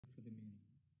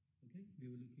we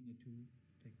were looking at two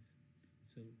things.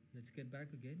 So let's get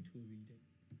back again to reading.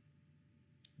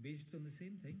 Based on the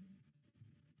same thing,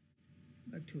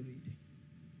 back to reading.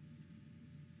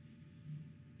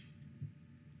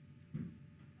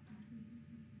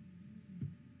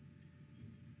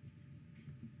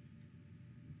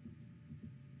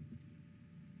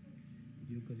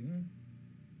 You could,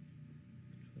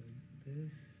 try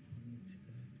this, and what's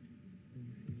that?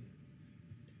 Who's here?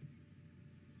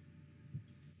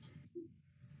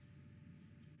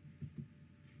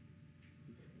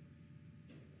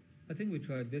 I think we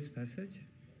tried this passage.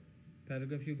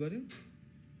 Paragraph you got it?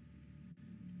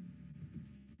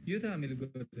 यो त हामीले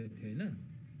गरेको थियो हैन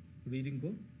रिडिङको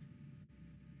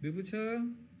विभु छ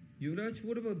युवराज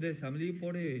what about this हामीले यो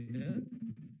पढ्यो हैन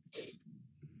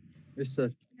Yes, sir.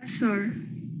 Yes, sir.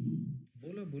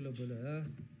 बोला बोला बोला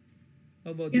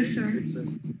about Yes, this sir. Yes, sir.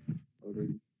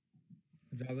 Already.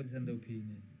 drivers and the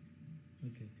opinion.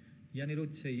 Okay. यहाँनिर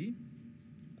चाहिँ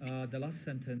the last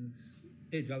sentence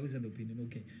drivers and the opinion.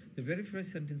 Okay. The very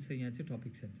first sentence चाहिँ यहाँ चाहिँ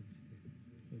topic sentence थियो.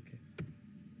 Okay.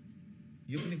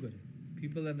 यो पनि गरे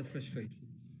people and the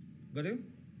frustrations. गऱ्यो?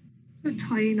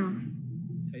 छैन.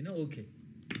 छैन? Okay.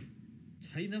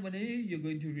 छैन भने you're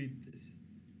going to read this.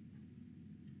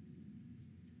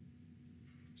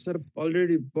 Sir,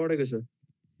 already पढेको छ.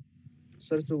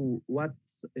 Sir, so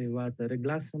what's अरे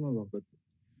ग्लाससम्म भएको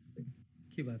थियो.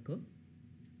 के भएको?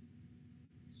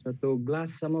 Sir, तो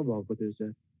ग्लाससम्म भएको थियो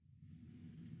सर.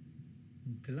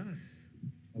 ग्लास?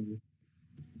 हजुर.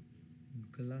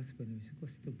 ग्लास भनेपछि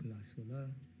कस्तो ग्लास होला?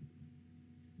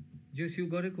 जस यो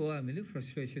गरेको हो हामीले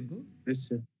फ्रस्ट्रेसनको? Yes,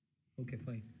 sir. Okay,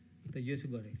 fine. त यो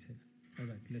चाहिँ गरेको छैन. All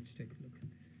right, let's take a look at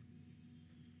this.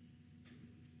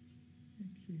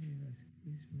 Okay,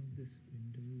 please move this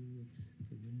window. What's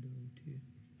the window out here?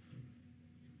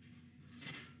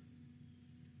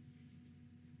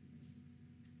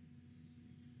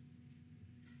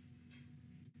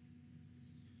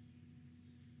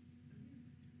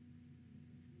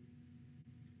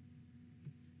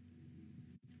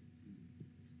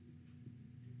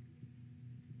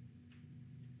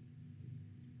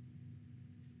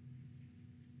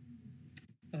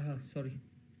 Sorry.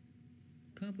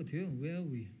 कहाँ पो थियो? Where are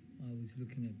we? I was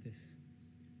looking at this.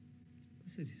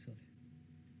 कसरी sorry?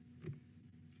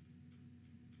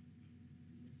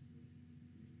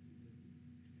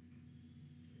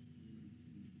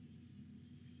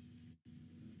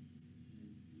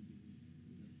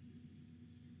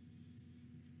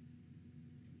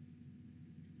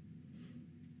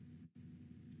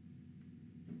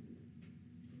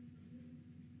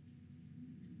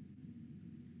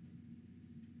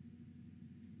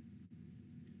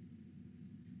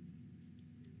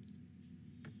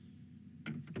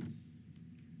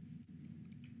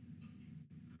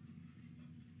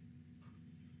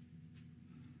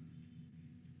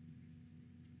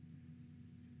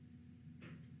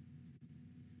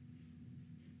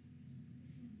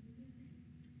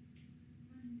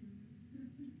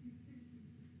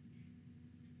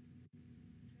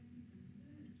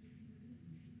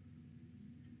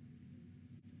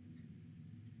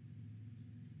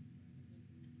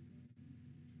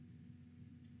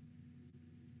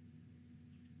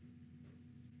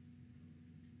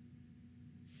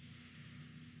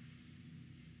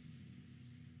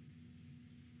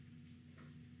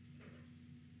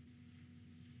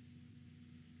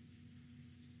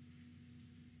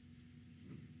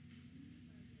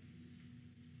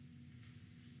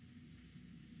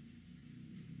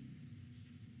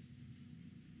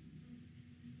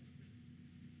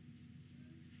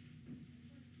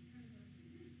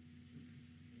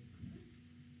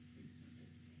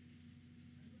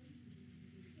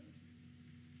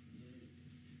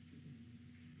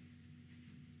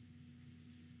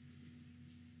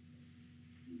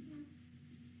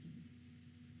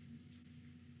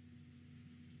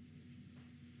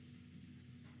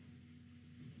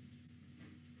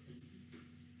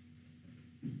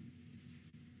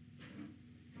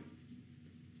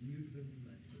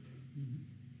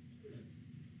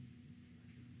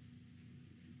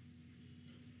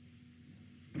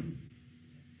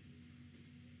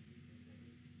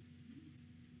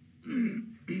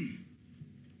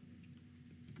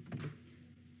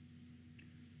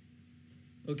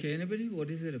 Okay, anybody? What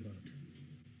is it about?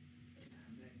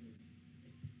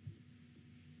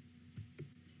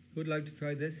 Who'd like to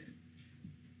try this?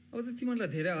 अब त तिमीहरूलाई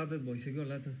धेरै आदत भइसक्यो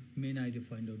होला त मेन आइडिया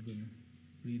फाइन्ड आउट गर्नु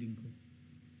रिडिङको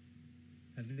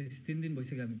एटलिस्ट 3 दिन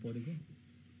भइसक्यो हामी पढेको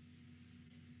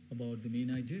about the main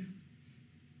idea.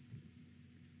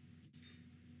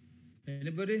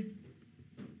 Anybody?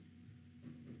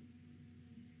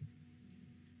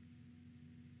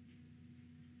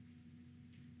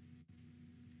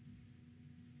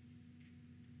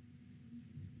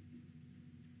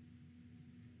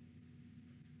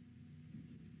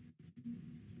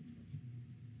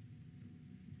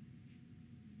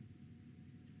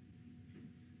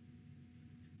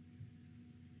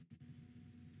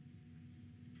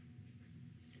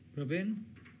 Praveen?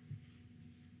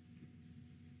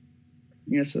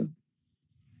 Yes, sir.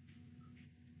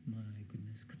 My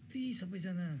goodness, कति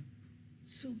सबैजना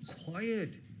so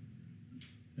quiet.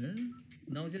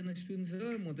 नौजना स्टुडेन्ट छ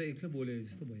म त एक्लै बोले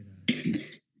जस्तो भइरहेको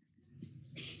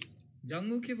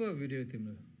जाङ्गु के भयो भिडियो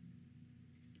तिम्रो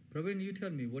Praveen, you tell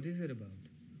me, what is it about?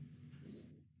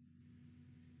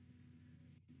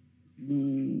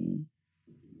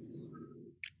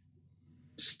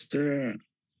 Sir,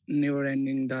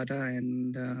 never-ending data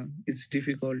and its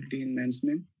difficulty in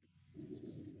management.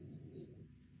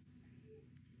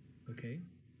 Okay.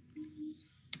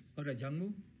 Alright,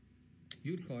 Jangmu,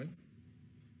 you try.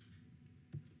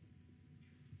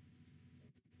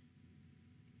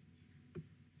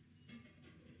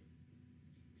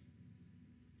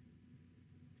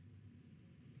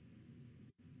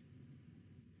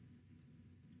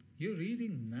 You're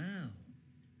reading now.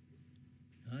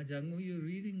 Jangmu, you're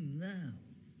reading now.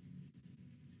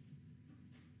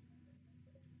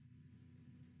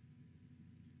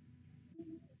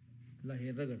 ल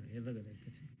हेर्दा गर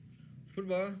एकपछि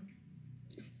फुटबल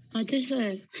हजुर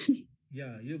sir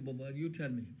Yeah, you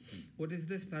tell me. What is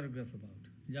this paragraph about?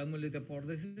 जाङ्मुले त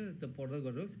पढ्दैछ त पढ्दै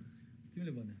गरोस्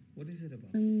तिमीले भन. What is it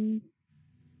about?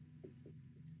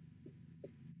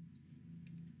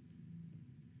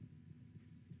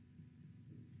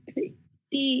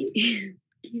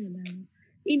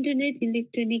 Internet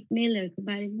electronic मेलहरूको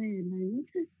बारेमा हेर्नु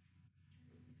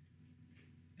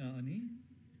अनि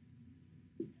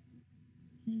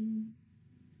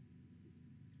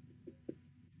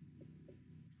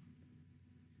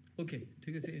Okay,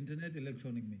 ठीक है. Internet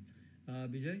electronic mail.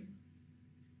 Vijay?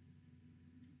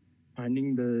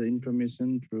 Finding the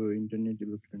information through internet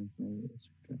electronic mail,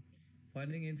 etc.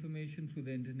 Finding information through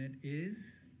the internet is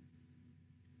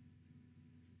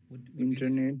what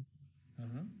internet,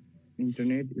 uh-huh.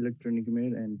 internet, electronic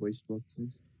mail, and voice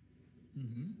boxes.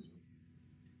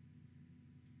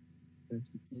 That's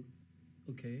it.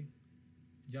 Okay.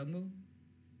 Jangmu?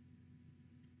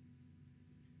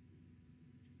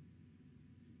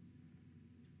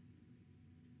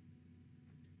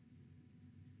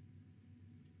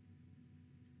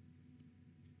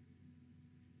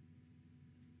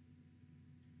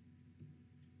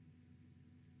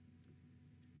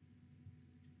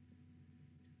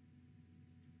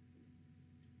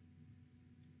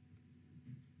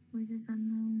 With an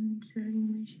unknown selling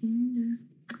machine.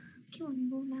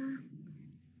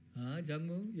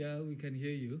 Jangmu? Yeah, we can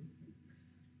hear you.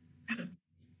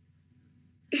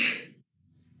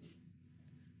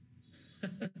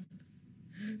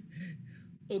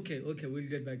 Okay, we'll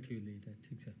get back to you later.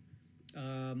 ठिक छ.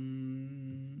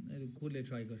 कसले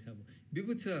try गर्छ अब?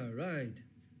 विभूत sir, right?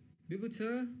 विभूत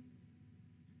sir?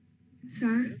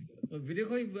 Sir? Video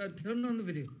खै turn on the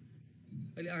video.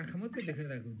 अहिले आँखा मात्रै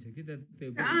देखाइरहेको हुन्छ कि त त्यो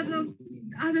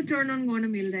आज टर्न अन गर्न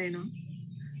मिल्दैन.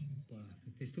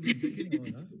 त्यस्तो हुन्छ किन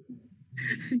होला?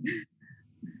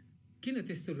 किन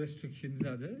त्यस्तो रेस्ट्रिक्सन्स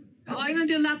आज? होइन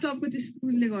त्यो ल्यापटपको त्यो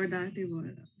स्कुलले गर्दा त्यो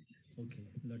भएर. ओके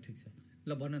ल ठिक छ. ल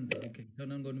भन न त. ओके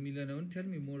टर्न अन गर्नु मिलेन भने tell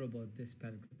me more about this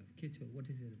paragraph. के छ? What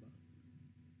is it about?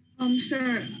 Sir,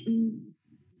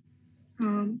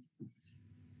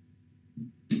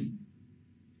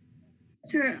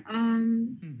 Sir,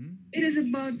 it is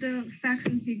about the facts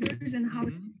and figures and how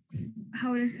it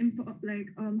is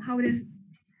how it is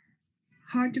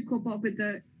hard to cope up with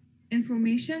the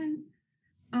information.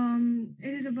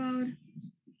 It is about.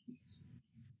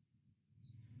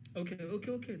 Okay.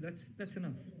 That's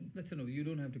enough. That's enough. You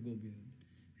don't have to go beyond.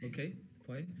 Okay,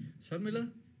 fine. Sharmila.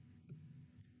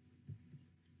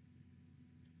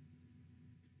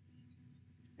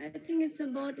 I think it's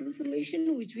about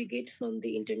information which we get from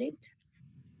the internet.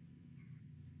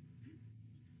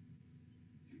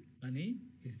 Ani,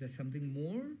 is there something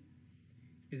more?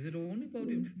 Is it only about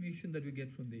information that we get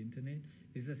from the internet?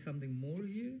 Is there something more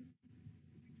here?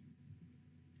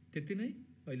 त्यति नै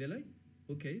अहिलेलाई?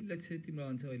 Okay, let's say तिम्रो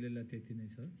answer अहिलेलाई त्यति नै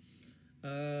छ.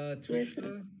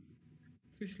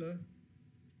 Trishla.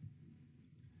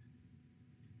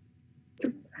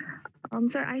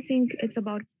 Sir, I think it's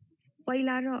about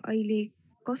पहिला र अहिले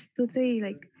कस्तो चाहिँ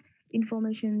लाइक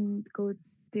इन्फर्मेसनको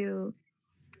त्यो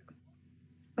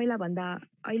पहिला भन्दा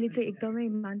अहिले चाहिँ एकदमै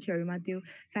मान्छेहरुमा त्यो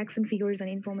facts end figures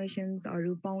end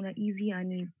इन्फर्मेसन्सहरु pound easy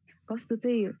अनि कस्तो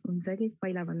चाहिँ हुन्छ कि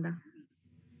पहिला भन्दा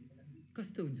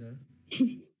कस्तो हुन्छ?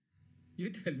 You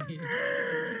tell me.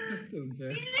 कस्तो हुन्छ?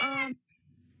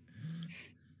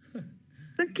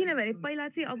 किनभने पहिला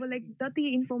चाहिँ अब लाइक जति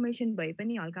इन्फर्मेसन भए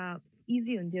पनि हल्का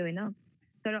इजी हुन्थ्यो हैन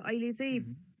तर अहिले चाहिँ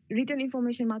रिटन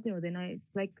इन्फर्मेसन मात्रै हुँदैन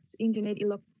it's like internet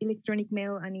electronic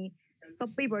mail अनि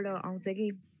सबैबाट आउँछ कि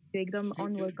त्यो एकदम त्यो-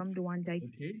 unwelcome to one type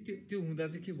okay त्यो हुँदा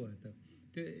चाहिँ के भयो त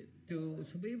त्यो त्यो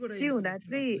सबैबाट त्यो हुँदा information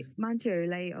चाहिँ आउँछ।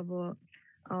 मान्छेहरूलाई अब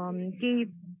केही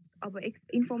अब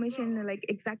इन्फर्मेसन लाइक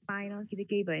एक्ज्याक्ट पाएन कि त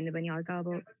केही भएन भने हल्का अब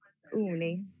ऊ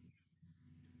हुने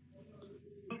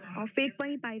फेक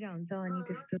पनि पाइरहेको हुन्छ अनि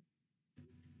त्यस्तो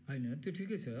होइन त्यो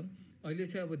ठिकै छ अहिले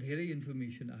चाहिँ अब धेरै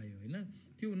इन्फर्मेसन आयो होइन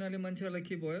त्यो हुनाले मान्छेहरूलाई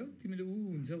के भयो तिमीले ऊ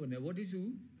हुन्छ भने वाट इज ऊ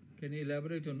क्यान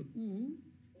इलाबोरेट अन ऊ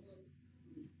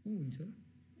हुन्छ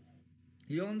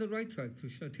यो on the right track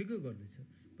Krishna ठिकै गर्दैछ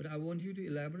but I want you to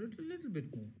elaborate a little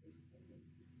bit more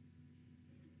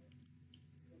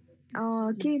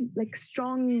के लाइक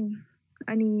स्ट्रङ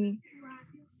अनि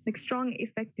लाइक स्ट्रङ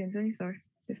इफेक्ट हुन्छ नि सर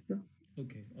त्यस्तो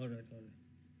okay all right all right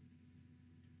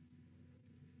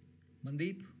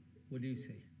Mandeep, what do you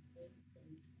say?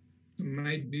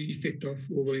 Might be effect of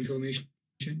over information,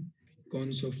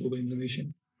 cons of over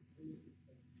information.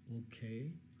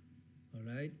 Okay, all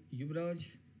right. Yuvraj?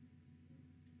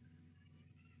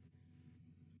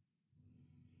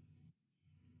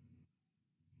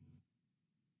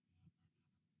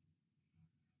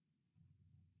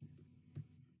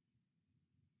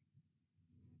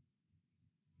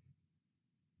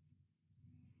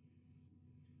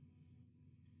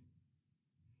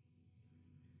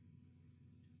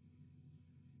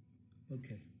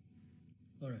 Okay,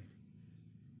 all right.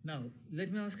 Now,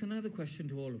 let me ask another question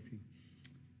to all of you.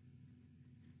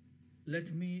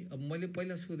 Let me,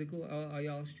 I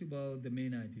asked you about the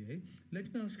main idea.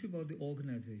 Let me ask you about the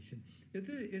organization.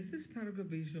 Is this paragraph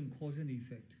based on cause and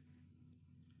effect?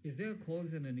 Is there a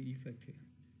cause and an effect here?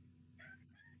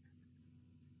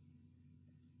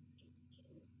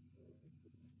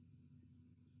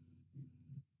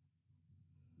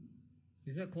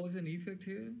 Is there cause and effect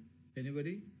here?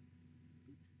 Anybody?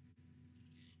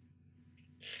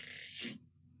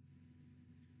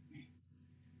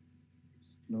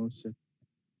 No, sir.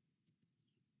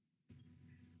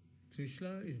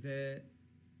 Trishla, is there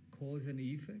cause and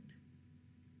effect?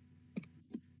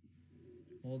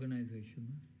 Organization.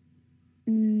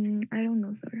 I don't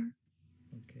know sir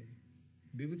Okay.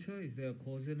 Bibutsa, is there a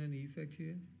cause and an effect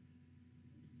here?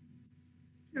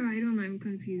 Sir, I don't know. I'm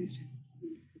confused.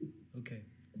 Okay.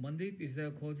 Mandeep, is there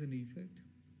a cause and effect?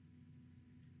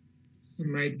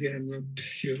 Might be, I'm not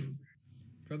sure.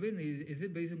 Praveen, is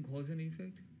it based on cause and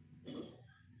effect?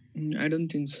 I don't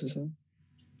think so, sir.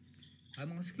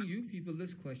 I'm asking you people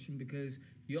this question because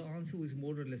your answer was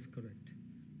more or less correct.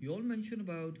 You all mentioned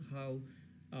about how,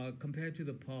 compared to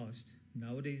the past,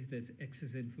 nowadays there's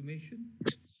excess information,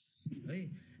 right?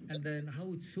 And then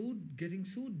how it's getting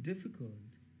so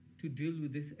difficult to deal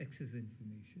with this excess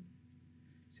information.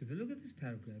 So if you look at this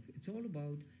paragraph, it's all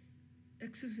about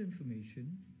excess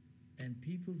information and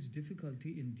people's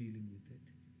difficulty in dealing with it.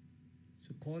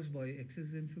 So caused by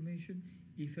excess information,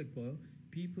 effect by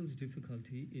people's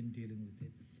difficulty in dealing with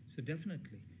it. So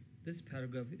definitely, this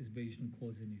paragraph is based on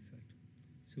cause and effect.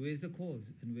 So where's the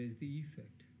cause and where's the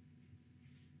effect?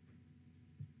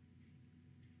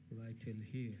 Right till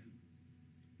here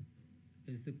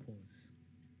is the cause.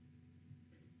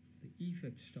 The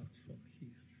effect starts from here.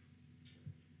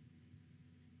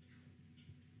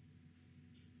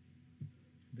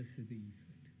 This is the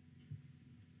effect.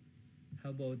 How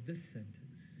about this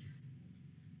sentence?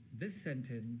 This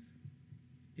sentence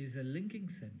is a linking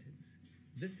sentence.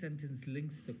 This sentence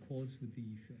links the cause with the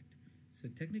effect. So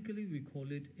technically we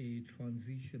call it a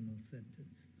transitional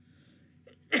sentence.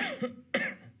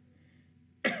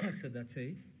 So that's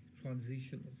a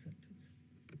transitional sentence.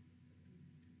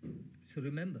 So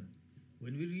remember,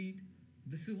 when we read,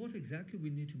 this is what exactly we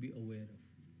need to be aware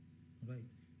of, right?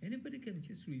 Anybody can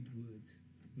just read words.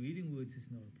 Reading words is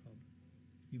not a problem.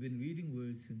 You've been reading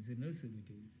words since the nursery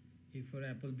days. A for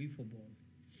apple, B for ball.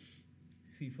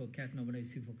 C for cat, nobody,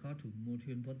 C for cartoon,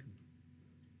 Moti and Butler.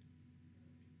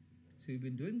 So you've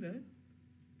been doing that,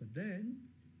 but then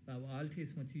our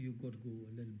is much you've got to go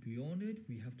a little beyond it.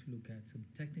 We have to look at some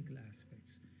technical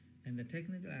aspects. And the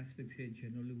technical aspects here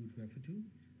generally would refer to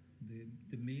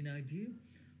the main idea.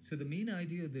 So the main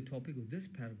idea of the topic of this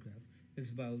paragraph is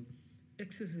about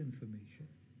excess information,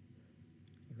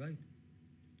 all right?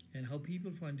 And how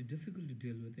people find it difficult to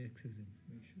deal with excess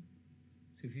information.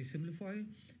 So if you simplify it,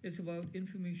 it's about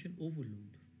information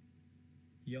overload.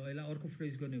 Yeah, or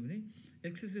phrase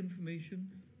excess information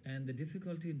and the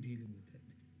difficulty in dealing with it.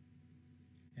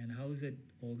 And how is it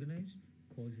organized?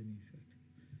 Cause and effect.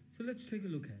 So let's take a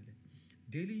look at it.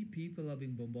 Daily people are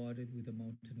being bombarded with a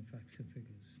mountain of facts and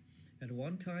figures. At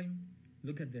one time,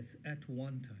 look at this, at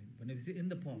one time, when it was in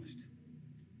the past.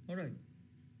 All right.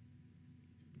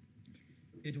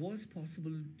 It was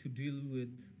possible to deal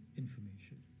with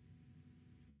information.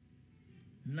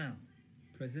 Now,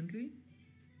 Presently,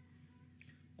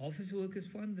 office workers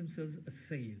find themselves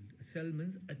assailed. Assailed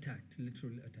means attacked,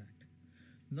 literally attacked.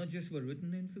 Not just by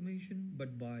written information,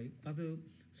 but by other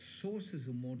sources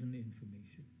of modern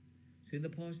information. So in the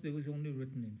past, there was only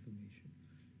written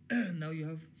information. Now you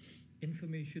have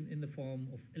information in the form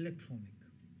of electronic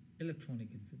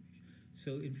information.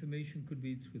 So information could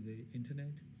be through the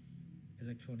internet,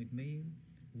 electronic mail,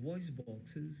 voice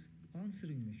boxes,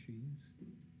 answering machines.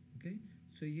 Okay,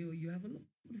 so you have a lot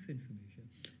of information,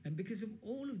 and because of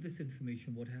all of this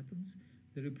information, what happens?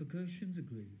 The repercussions are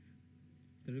grave.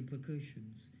 The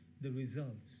repercussions, the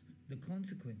results, the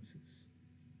consequences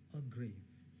are grave.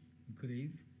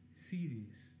 Grave,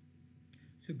 serious.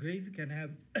 So grave can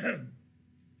have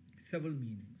several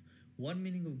meanings. One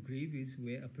meaning of grave is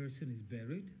where a person is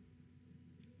buried,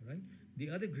 right?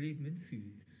 The other grave means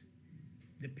serious.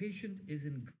 The patient is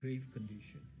in grave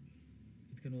condition.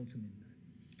 It can also mean that.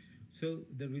 So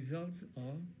the results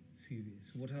are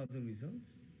serious. What are the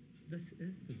results? This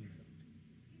is the result.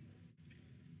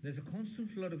 There's a constant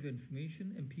flood of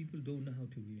information and people don't know how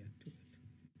to react to it.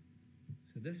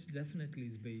 So this definitely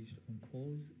is based on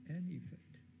cause and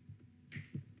effect.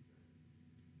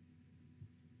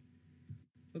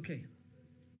 Okay.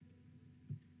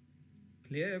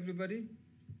 Clear, everybody?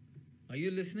 Are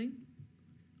you listening?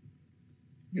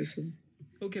 Yes, sir.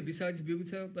 Okay, besides Bibu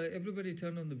sir, everybody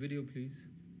turn on the video, please.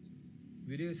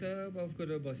 Video sir, off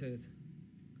karo basayach.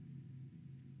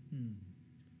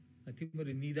 I think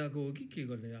mere nida ko ho ki ke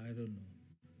garde, I don't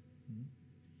know.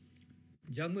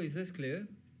 Jango, is this clear?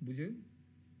 Bujhyo?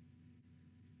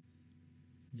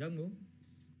 Jango?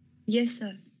 Yes,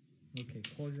 sir. Okay,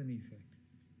 cause and effect.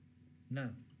 Now,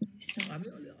 Yes, sir.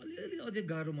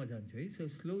 so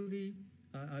slowly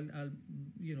I'll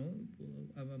you know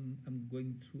I'm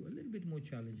going through a little bit more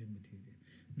challenging material.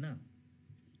 Now,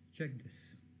 check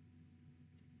this.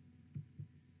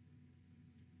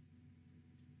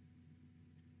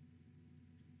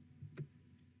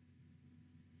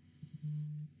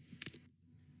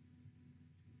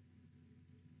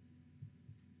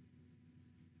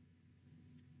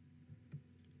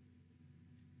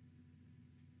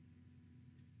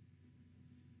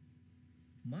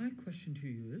 My question to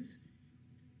you is,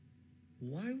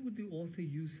 why would the author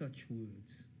use such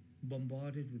words,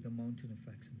 bombarded with a mountain of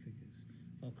facts and figures,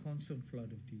 or constant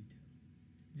flood of detail?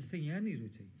 Just saying,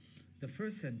 the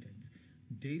first sentence,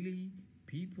 daily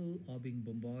people are being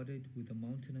bombarded with a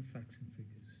mountain of facts and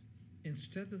figures.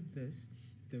 Instead of this,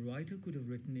 the writer could have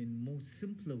written in more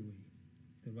simpler way.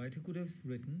 The writer could have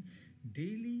written,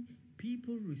 daily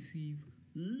people receive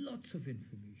lots of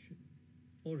information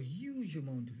or huge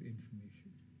amount of information.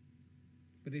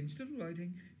 But instead of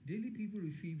writing, daily people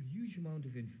receive huge amount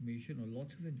of information or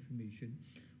lots of information,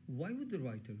 why would the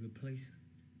writer replace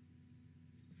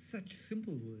such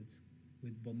simple words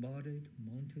with bombarded,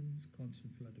 mountains,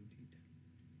 constant flood of detail?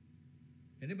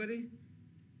 Anybody?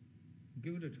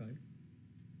 Give it a try.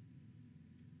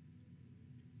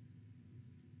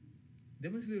 There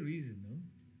must be a reason, no?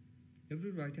 Every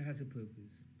writer has a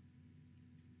purpose.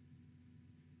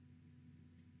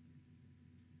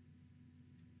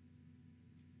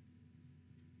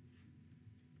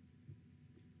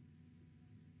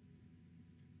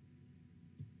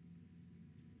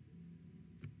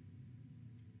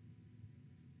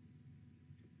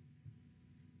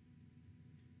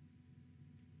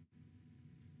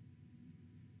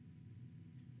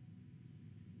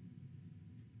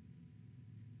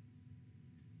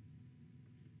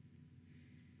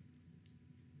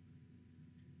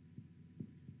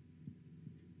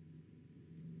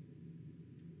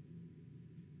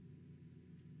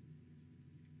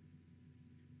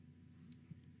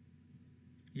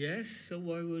 Yes, so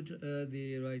why would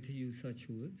the writer use such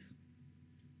words?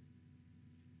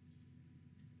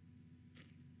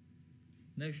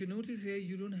 Now, if you notice here,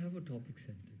 you don't have a topic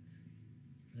sentence.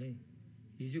 Hey,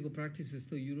 you go practice this,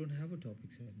 though you don't have a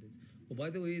topic sentence. Oh,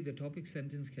 by the way, the topic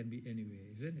sentence can be anywhere,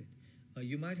 isn't it?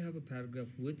 You might have a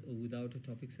paragraph with or without a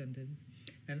topic sentence.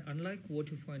 And unlike what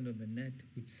you find on the net,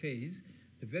 which says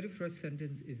the very first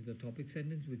sentence is the topic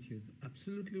sentence, which is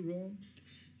absolutely wrong,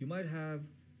 you might have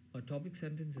a topic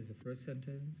sentence as a first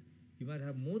sentence. You might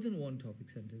have more than one topic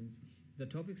sentence. The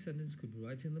topic sentence could be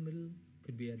right in the middle,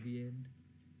 could be at the end.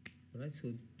 All right,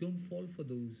 so don't fall for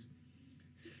those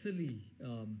silly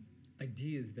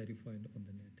ideas that you find on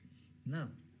the net. Now,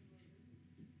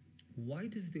 why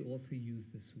does the author use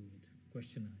this word?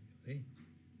 Question I, right?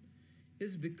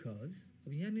 Is because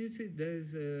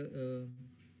there's a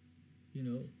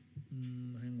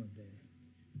hang on there.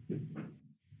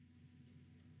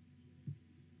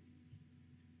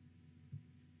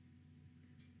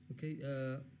 Okay,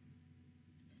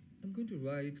 I'm going to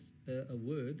write a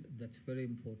word that's very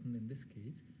important in this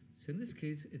case. So in this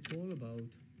case, it's all about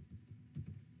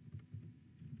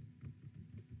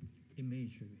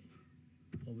imagery,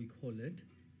 or we call it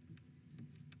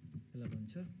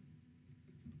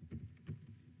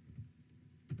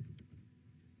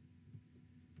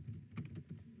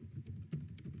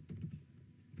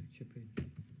picture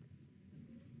painting.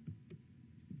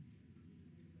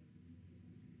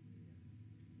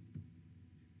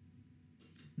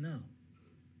 Now,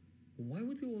 why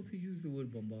would the author use the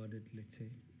word bombarded, let's say?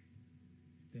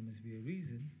 There must be a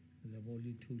reason, as I've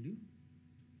already told you.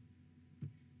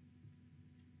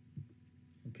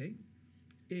 Okay,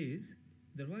 is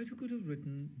the writer could have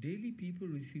written daily people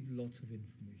receive lots of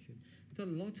information. There are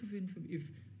lots of information. If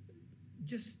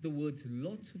just the words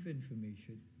lots of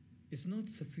information is not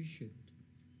sufficient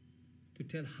to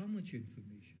tell how much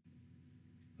information.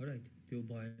 All right,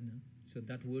 so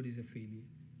that word is a failure.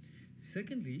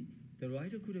 Secondly, the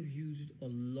writer could have used a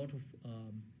lot of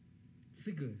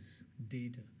figures,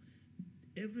 data.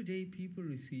 Every day people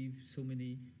receive so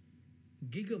many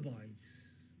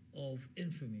gigabytes of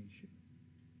information.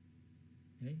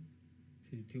 Okay?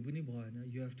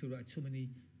 You have to write so many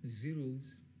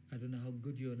zeros. I don't know how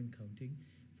good you are in counting.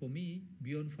 For me,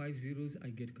 beyond 5 zeros, I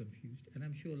get confused. And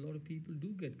I'm sure a lot of people do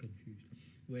get confused.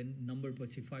 When number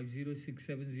 5 zeros, 6,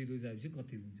 7 zeros, I've just got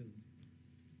it.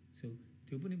 So,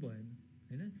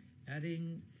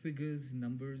 adding figures,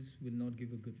 numbers will not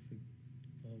give a good figure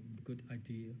or good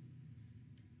idea.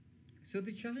 So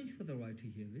the challenge for the writer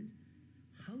here is,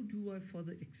 how do I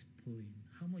further explain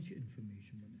how much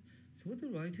information? So what the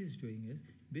writer is doing is,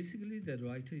 basically the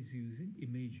writer is using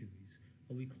imageries,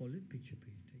 or we call it picture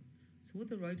painting. So what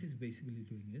the writer is basically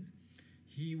doing is,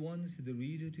 he wants the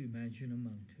reader to imagine a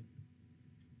mountain.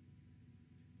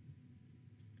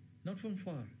 Not from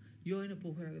far. You're in a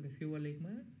Pokhara, the Fewa Lake,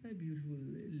 a beautiful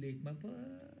lake,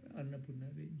 Annapurna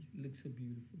range, looks so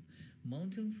beautiful.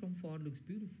 Mountain from far looks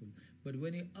beautiful, but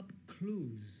when you're up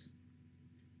close,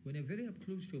 when you're very up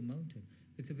close to a mountain,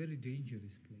 it's a very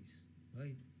dangerous place,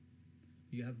 right?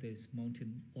 You have this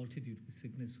mountain altitude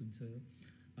sickness,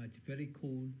 it's very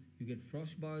cold, you get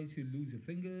frostbites, you lose your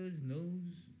fingers,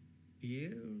 nose,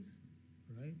 ears,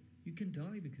 right? You can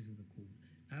die because of the cold.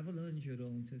 Avalanche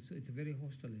around, so it's a very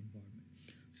hostile environment.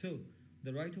 So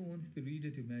the writer wants the reader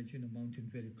to imagine a mountain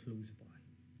very close by.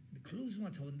 The close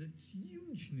one's that's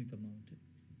huge near the mountain.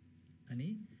 And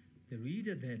the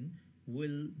reader then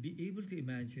will be able to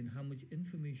imagine how much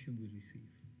information we receive.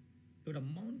 But a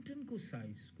mountain ko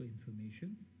size ko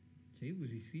information, say we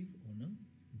receive on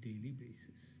a daily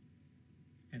basis.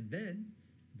 And then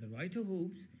the writer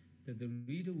hopes that the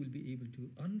reader will be able to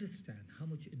understand how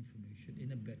much information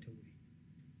in a better way.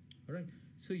 All right.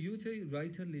 So you say,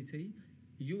 writer, let's say,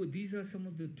 these are some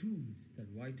of the tools that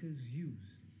writers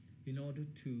use in order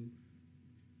to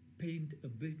paint a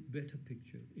bit better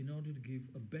picture, in order to give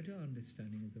a better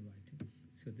understanding of the writing.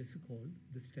 So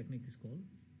this technique is called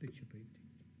picture painting.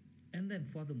 And then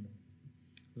furthermore,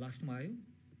 last mile,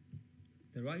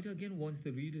 the writer again wants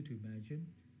the reader to imagine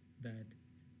that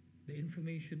the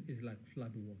information is like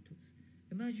flood waters.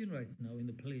 Imagine right now in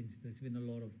the plains, there's been a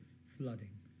lot of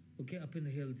flooding. Okay, up in the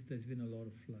hills, there's been a lot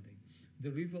of flooding. The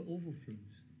river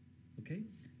overflows, okay?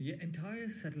 Your entire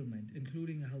settlement,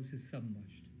 including a house, is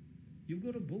submerged. You've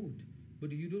got a boat,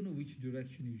 but you don't know which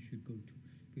direction you should go to.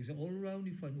 Because all around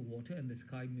you find water, and the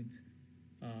sky meets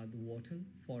the water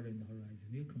far in the horizon.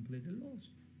 You're completely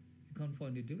lost. You can't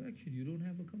find a direction. You don't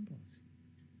have a compass.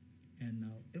 And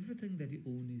now everything that you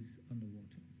own is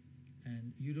underwater,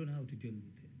 and you don't know how to deal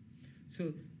with it.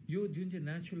 So you're doing a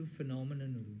natural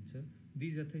phenomenon, Arunsa.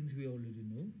 These are things we already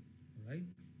know, right?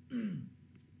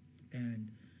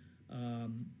 And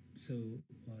so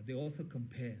the author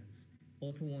compares.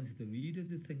 Author wants the reader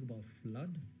to think about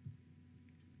flood,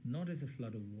 not as a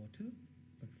flood of water,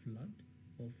 but flood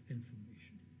of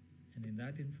information. And in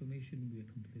that information, we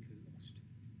are completely lost.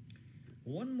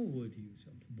 One more word he used,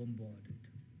 bombarded.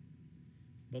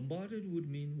 Bombarded would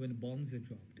mean when bombs are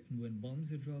dropped. And when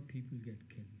bombs are dropped, people get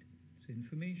killed. So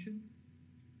information,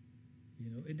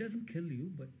 it doesn't kill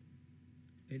you, but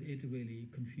it really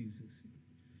confuses you.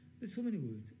 There's so many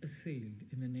words. Assailed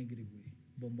in a negative way.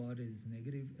 Bombarded is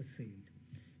negative, assailed.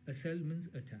 Assailed means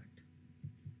attacked.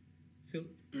 So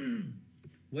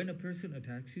when a person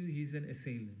attacks you, he's an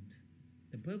assailant.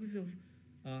 The purpose of,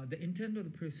 the intent of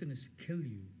the person is to kill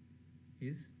you,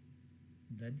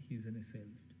 then he's an assailant.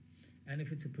 And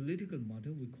if it's a political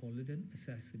matter, we call it an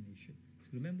assassination. So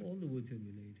remember, all the words are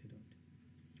related out.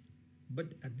 But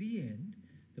at the end,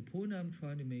 the point I'm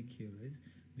trying to make here is,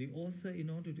 the author, in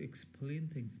order to explain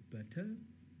things better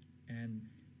and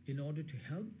in order to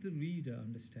help the reader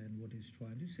understand what he's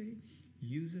trying to say,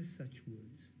 uses such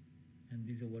words. And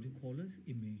these are what you call as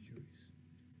imageries.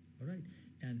 All right?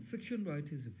 And fiction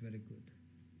writers are very good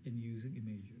in using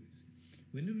imageries.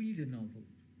 When you read a novel,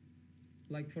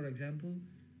 like for example,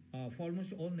 for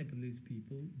almost all Nepalese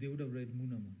people, they would have read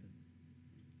Muna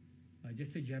Madan.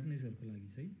 Just a Japanese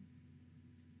say.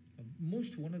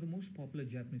 One of the most popular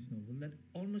Japanese novel that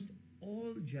almost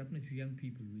all Japanese young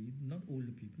people read, not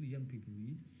older people, young people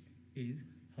read, is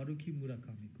Haruki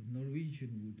Murakami,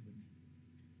 Norwegian Wood.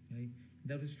 Right?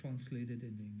 That was translated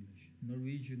into English.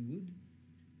 Norwegian Wood,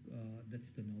 that's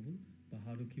the novel by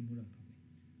Haruki Murakami.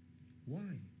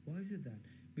 Why? Why is it that?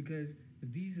 Because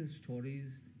these are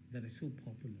stories that are so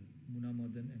popular,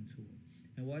 Munamadan and so on.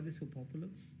 And why they're so popular?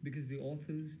 Because the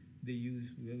authors, they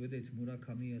use, whether it's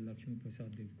Murakami or Lakshmi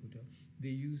Prasad Devkota, they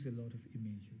use a lot of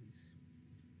imageries.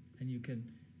 And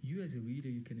you as a reader,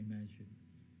 you can imagine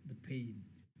the pain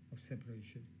of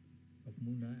separation of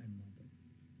Muna and Madan.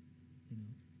 You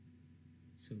know?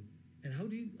 So, and how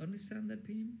do you understand that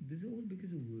pain? This is all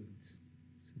because of words.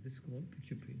 So this is called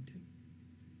picture painting.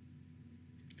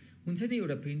 हुन्छ नि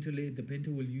एउटा पेन्टरले the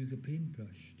painter will use a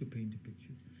paintbrush to paint a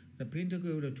picture. The painter को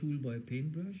एउटा tool भयो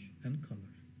paintbrush and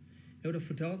color. एउटा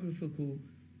photographer को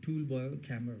tool भयो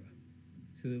camera.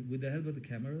 So with the help of the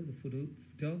camera, the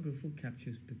photographer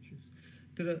captures pictures.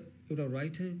 तर एउटा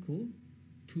writer को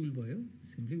tool भयो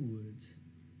simply words.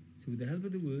 So with the help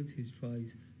of the words, he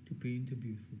tries to paint a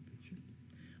beautiful picture.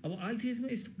 अब आल्टिएसमा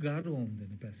यस्तो गाह्रो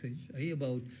आउँदैन passage है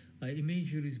about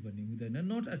imageries भन्ने हुँदैन,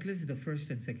 not at least the first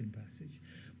and second passage.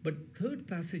 But third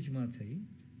passage मा चाहिँ,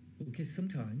 okay,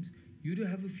 sometimes you do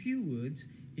have a few words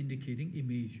indicating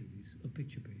imageries or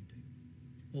picture painting,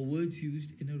 or words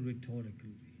used in a rhetorical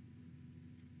way.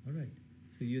 All right,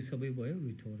 so यो सबै भयो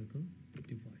rhetorical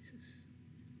devices.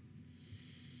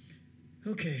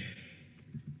 Okay.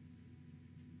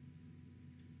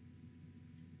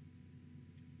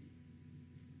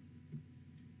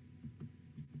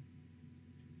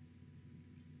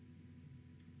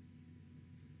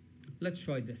 Let's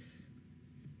try this.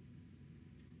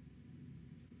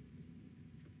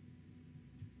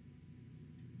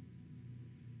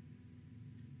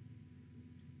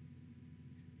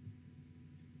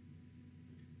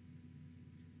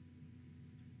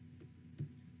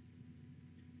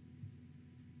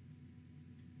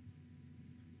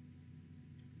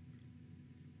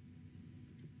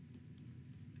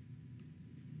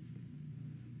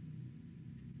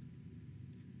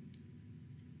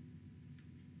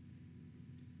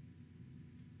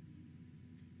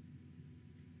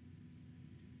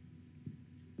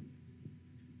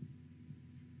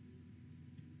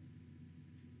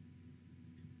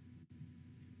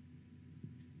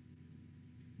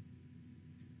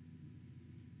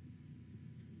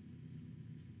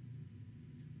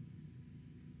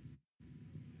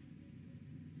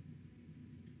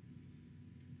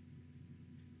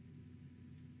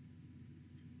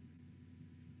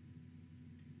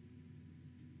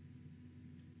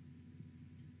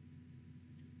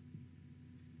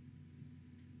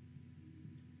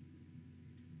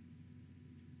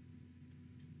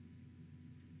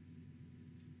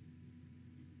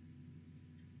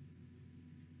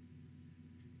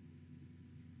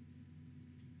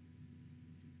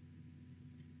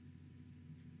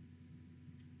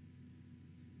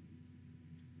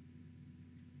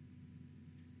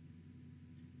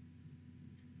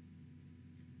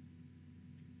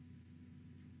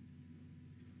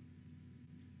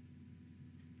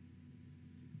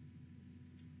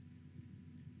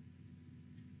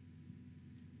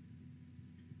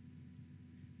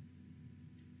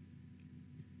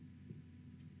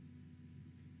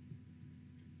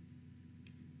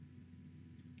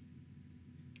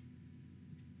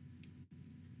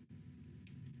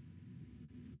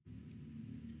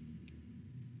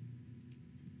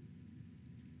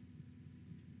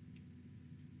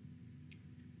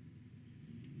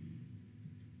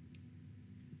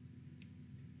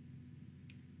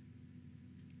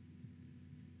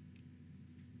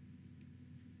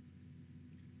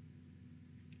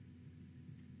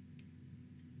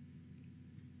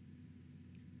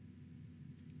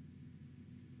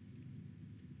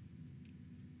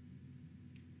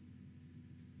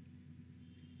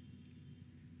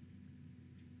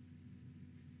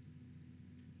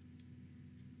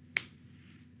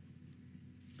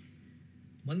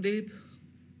 Mandeep,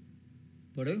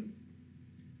 Pardon?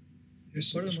 Yes,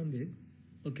 sir. Pardon, Mandeep.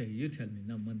 Okay, you tell me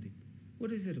now, Mandeep.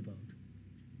 What is it about?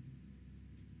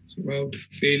 It's about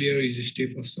failure is a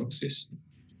step of success.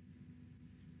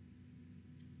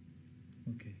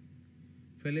 Okay.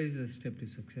 Failure is a step to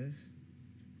success.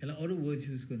 And other words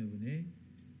use going to be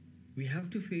We have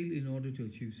to fail in order to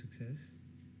achieve success.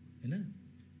 You know?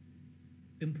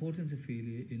 Importance of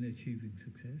failure in achieving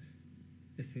success.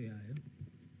 यस्तै आयो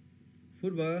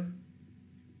फुर्बा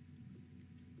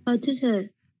हजुर sir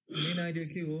main idea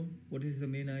के हो what is the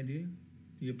main idea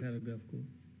यो प्याराग्राफको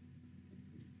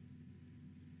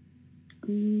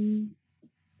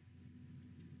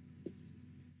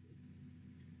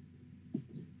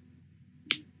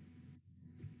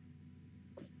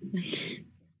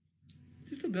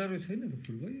त्यस्तो गाह्रो छैन त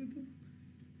फुर्बा यो त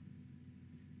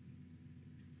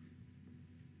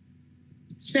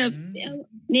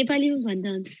नेपालीमा भन्दा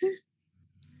हुन्छ सर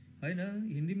हैन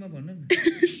हिन्दीमा भन्न न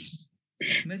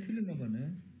मैथिलीमा भन्न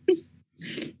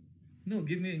no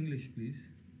give me English please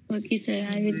okay sir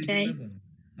I will try अब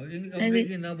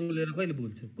अंग्रेजी नबोलेर कहिले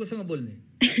बोल्छौ कोसँग बोल्ने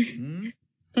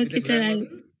okay sir I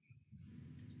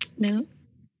know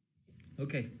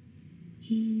okay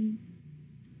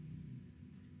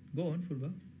go on Phurba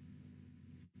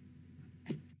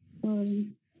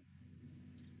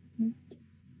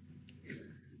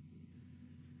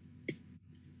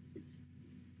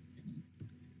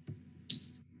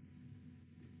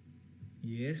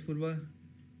Yes, Purva.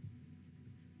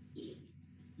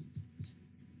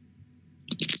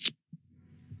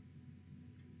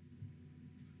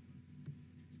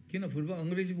 किन फुर्बा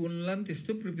अंग्रेजी बोल्नलाई पनि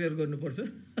त्यस्तो प्रिपेयर गर्नुपर्छ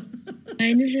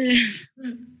हैन सर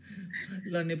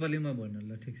ल नेपालीमा भन्न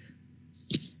ल ठीक छ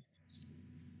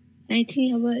आई थिंक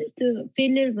अब त्यो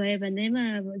फेलियर भयो भन्दैमा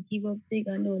अब गिभ अप चाहिँ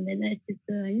गर्नु हुँदैन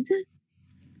त्यस्तो हैन सर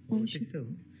त्यस्तो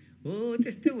हो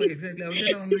त्यस्तै हो एक्ज्याक्टली अब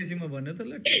त्यसलाई अंग्रेजीमा भन्न त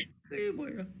ल ठ्याक्कै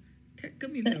भयो ठ्याक्क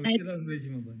मिल्यो त्यसलाई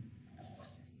अंग्रेजीमा भन्न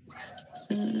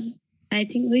I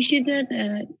think we should not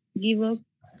give up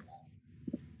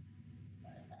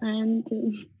and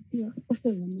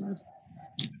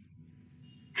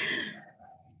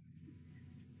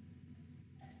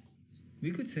we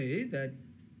could say that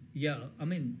yeah I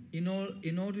mean in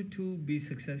order to be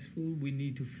successful we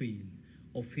need to fail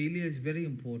or failure is very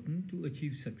important to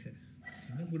achieve success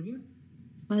you know Purva?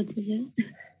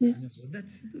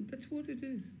 That's what it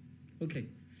is okay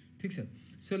ठीक छ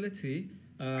so let's say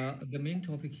the main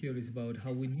topic here is about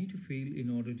how we need to fail in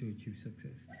order to achieve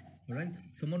success. All right?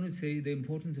 Someone would say the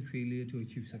importance of failure to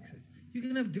achieve success. You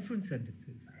can have different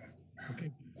sentences.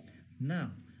 Okay?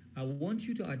 Now, I want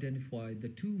you to identify the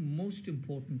two most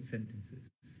important sentences.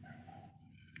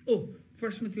 Oh,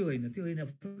 first, forget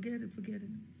it.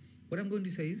 What I'm going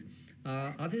to say is,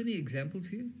 are there any examples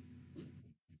here?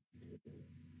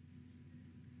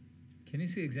 Can you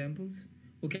see examples?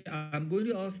 Okay, I'm going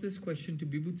to ask this question to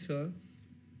Bibutsa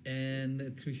and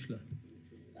Trishla.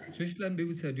 Trishla and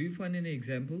Bibutsa, do you find any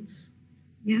examples?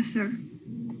 Yes, sir.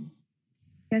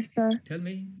 Yes, sir. Tell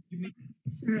me.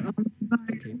 Sir,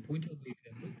 Okay, point out the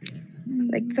example.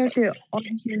 Like, sir, the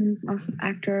auditions of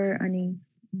actor अनि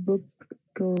book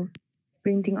को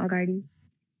printing अगाडि.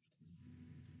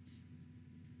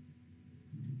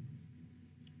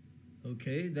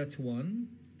 Okay, that's one.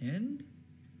 And?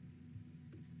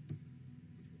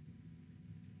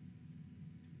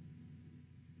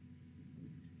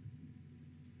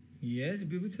 Yes,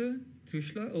 Bibutsa,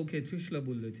 Trishla. Okay, Trishla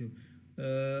बोल रहे थे.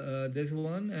 There's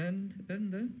one and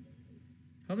then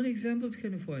how many examples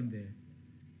can you find there?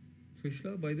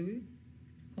 Trishla, by the way,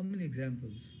 how many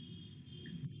examples?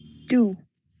 Two.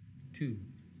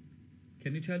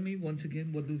 Can you tell me once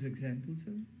again what those examples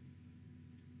are?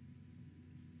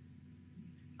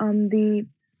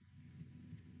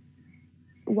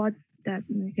 What that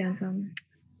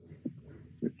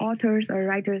authors or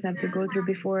writers have to go through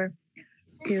before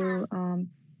to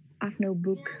आफ्नो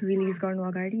book release गर्नु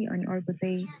अगाडि अनि अर्को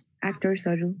चाहिँ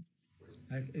actorsहरु.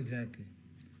 Exactly.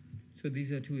 So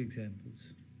these are two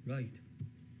examples, right?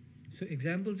 So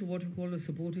examples of what we call the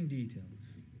supporting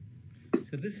details.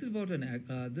 So this is about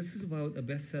a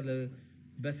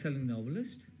best-selling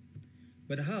novelist,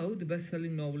 but how the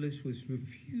best-selling novelist was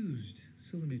refused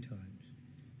so many times,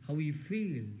 how he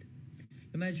failed.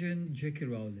 Imagine J.K.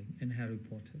 Rowling and Harry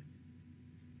Potter.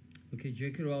 Okay,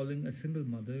 J.K. Rowling, a single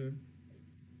mother,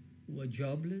 was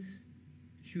jobless.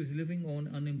 She was living on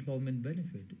unemployment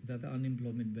benefit. That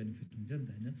unemployment benefit,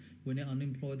 when you're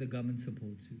unemployed, the government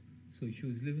supports you. So she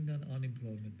was living on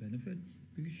unemployment benefit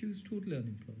because she was totally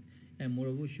unemployed. And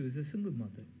moreover, she was a single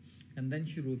mother. And then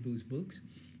she wrote those books.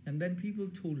 And then people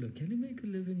told her, can you make a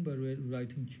living by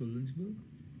writing children's book?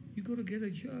 You got to get a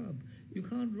job. You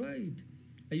can't write.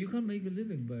 You can't make a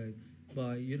living by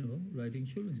writing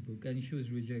children's book. And she was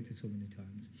rejected so many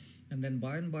times. And then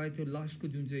by and by, to last ko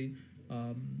jun chai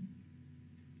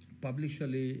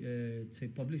publisherले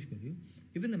चाहिँ publish गर्यो.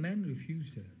 Even the man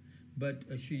refused her. But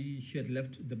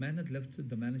the man had left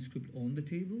the manuscript on the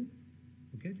table,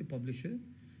 okay, the publisher.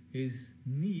 his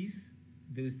niece,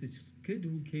 there was this kid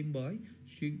who came by,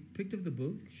 she picked up the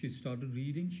book, she started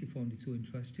reading, she found it so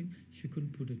interesting, she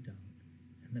couldn't put it down.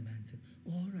 And the man said,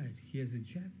 all right, here's a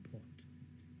jackpot.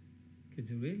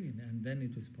 Kids are alien. And then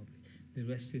it was published. The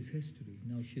rest is history.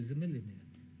 Now she's a millionaire,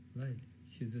 right?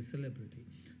 She's a celebrity.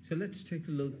 So let's take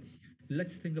a look.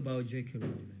 Let's think about J.K.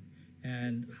 Rowling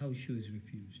and how she was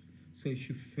refused. So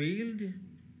she failed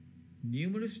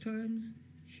numerous times.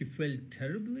 She failed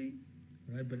terribly,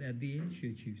 right? But at the end,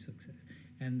 she achieved success.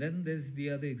 And then there's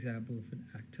the other example of an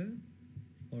actor,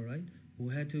 all right, who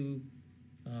had to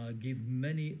give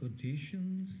many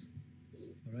auditions,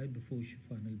 all right, before she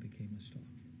finally became a star.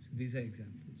 So these are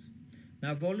examples.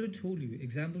 Now, I've already told you,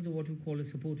 examples are what we call as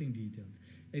supporting details.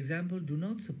 Examples do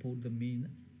not support the main,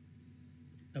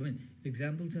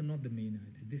 examples are not the main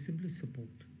idea. They simply support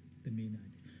the main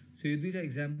idea. So you do the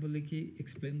example like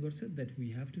explain that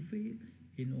we have to fail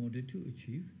in order to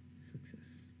achieve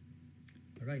success.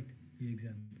 All right, the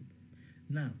example.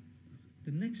 Now,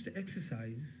 the next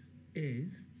exercise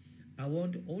is I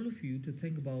want all of you to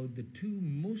think about the two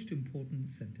most important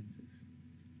sentences.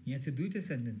 You have to do the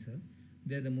sentence,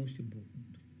 they're the most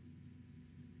important.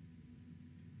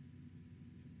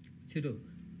 Chito,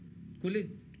 kole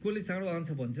chado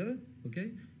answer bhancha,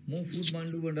 okay? Mo food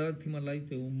mandu banda timalai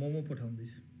त्यो momo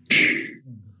पठाउँदैछु.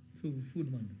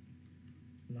 Food mandu.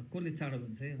 ल kole chado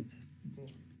bhancha है answer.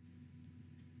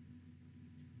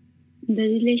 The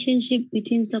relationship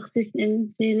between success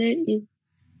and failure is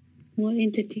more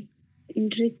intricate.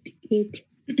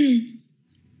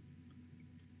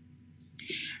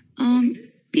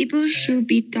 People should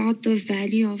be taught the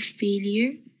value of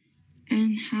failure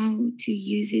and how to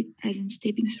use it as a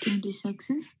stepping stone to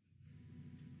success.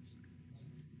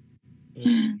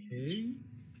 Okay.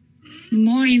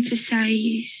 More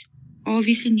emphasis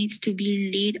obviously needs to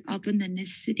be laid upon the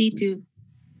necessity to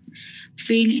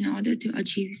fail in order to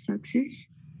achieve success.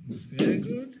 Very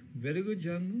good,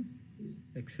 Jangmu.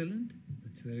 Excellent.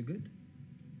 That's very good.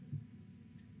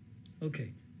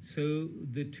 Okay, so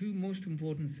the two most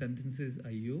important sentences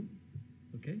are you.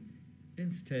 Okay,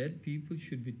 instead, people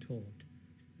should be taught.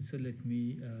 So let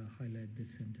me highlight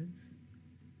this sentence.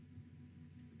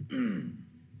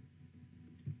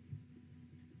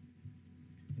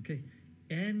 Okay,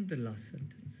 and the last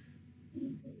sentence.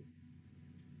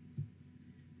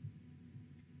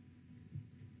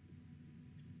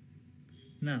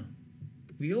 Now,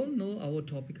 we all know our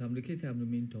topic, our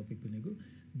main topic,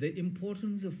 the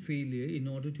importance of failure in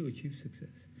order to achieve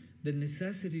success, the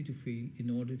necessity to fail in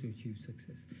order to achieve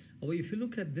success. However, if you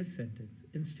look at this sentence,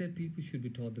 instead people should be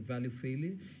taught the value of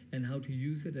failure and how to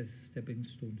use it as a stepping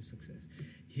stone to success.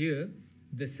 Here,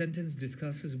 the sentence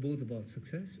discusses both about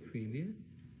success, failure,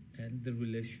 and the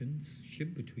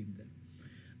relationship between them.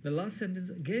 The last sentence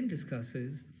again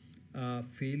discusses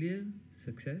failure,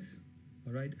 success,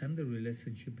 all right, and the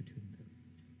relationship between them.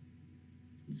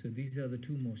 So these are the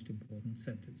two most important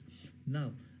sentences.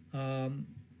 Now,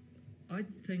 I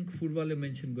think Furwale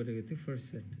mentioned the first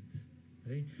sentence.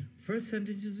 Right? First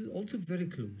sentence is also very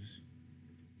close.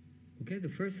 Okay, the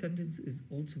first sentence is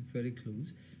also very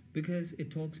close because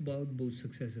it talks about both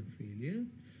success and failure,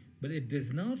 but it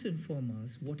does not inform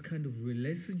us what kind of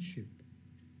relationship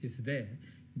is there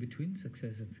between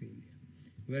success and failure.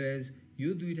 Whereas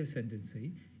you do it a sentence,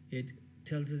 it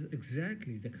tells us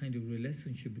exactly the kind of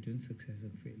relationship between success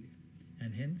and failure.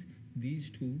 And hence, these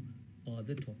two are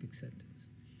the topic sentence.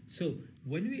 So,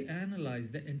 when we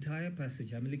analyze the entire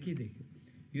passage,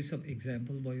 you some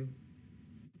example boyo.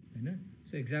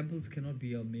 So examples cannot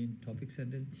be our main topic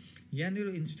sentence.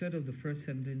 Instead of the first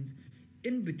sentence,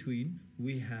 in between,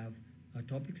 we have a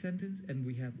topic sentence and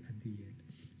we have at the end.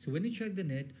 So when you check the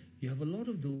net, you have a lot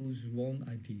of those wrong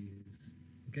ideas.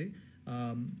 Okay,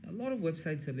 a lot of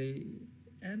websites are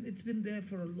and it's been there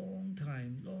for a long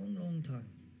time, long time.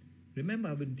 Remember,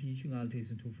 I've been teaching IELTS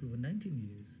and TOEFL for 19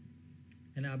 years,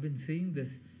 and I've been saying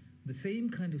this, the same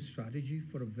kind of strategy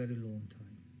for a very long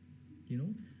time. You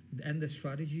know, and the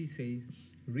strategy says,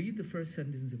 read the first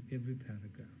sentence of every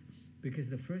paragraph, because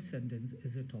the first sentence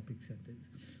is a topic sentence.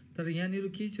 But wrong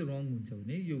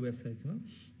your websites,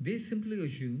 they simply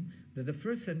assume that the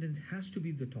first sentence has to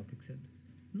be the topic sentence.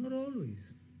 Not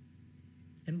always.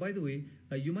 And by the way,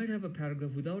 you might have a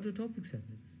paragraph without a topic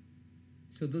sentence.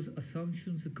 So those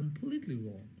assumptions are completely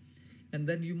wrong. And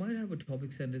then you might have a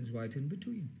topic sentence right in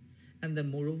between. And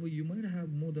then moreover, you might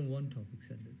have more than one topic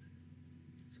sentence.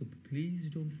 So please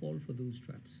don't fall for those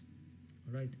traps.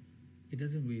 All right? It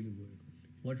doesn't really work.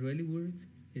 What really works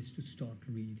is to start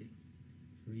reading.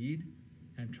 Read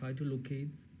and try to locate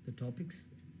the topics.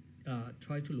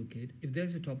 Try to locate. If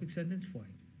there's a topic sentence,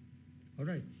 fine. All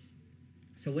right?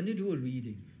 So when you do a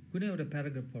reading, कुनै एउटा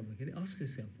paragraph पढ्दाखेरि ask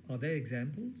yourself, are there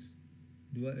examples?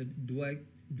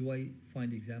 Do I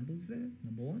find examples there?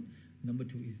 Number one. Number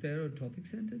two, is there a topic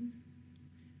sentence?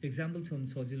 Example छ भने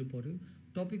सजिलो पर्यो,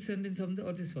 topic sentence छ भने त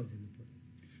अझै सजिलो पर्यो.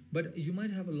 But you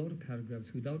might have a lot of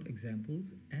paragraphs without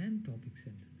examples and topic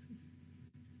sentences.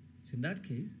 So in that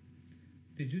case,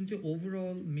 the जुन चाहिँ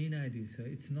overall main idea छ,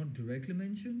 it's not directly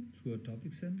mentioned through a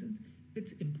topic sentence,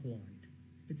 it's implied,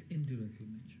 it's indirectly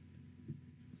mentioned.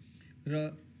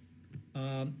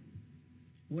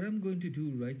 What I'm going to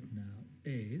do right now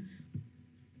is,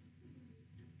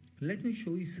 let me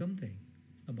show you something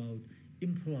about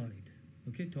implied,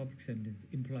 okay, topic sentence,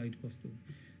 implied कस्तो.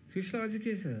 Trishla आज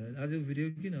के छ? आज video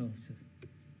किन of छ?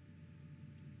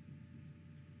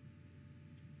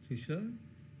 Trishla?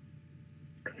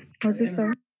 हजुर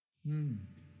sir.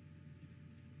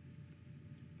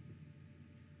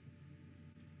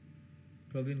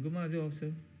 Praveen को आज अफ छ.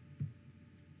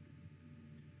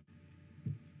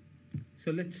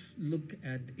 So let's look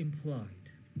at implied.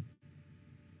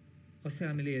 अस्ति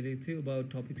हामीले हेरेको थियौ about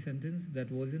topic sentence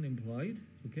that wasn't implied,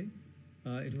 okay?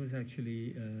 It was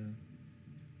actually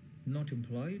not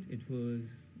implied. It was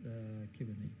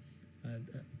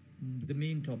the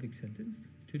main topic sentence.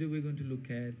 Today we're going to look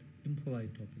at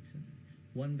implied topic sentence,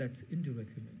 one that's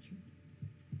indirectly mentioned.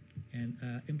 And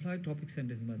implied topic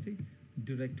sentence मा चाहिँ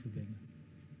direct हुँदैन.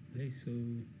 Okay, so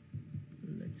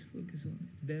let's focus on it.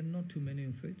 There are not too many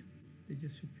of it. There are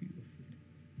just a few of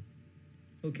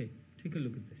it. Okay, take a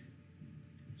look at this.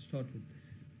 Start with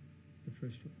this, the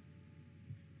first one.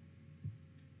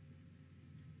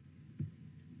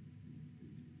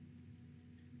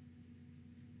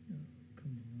 Oh,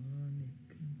 come on.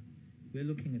 We're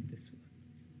looking at this one.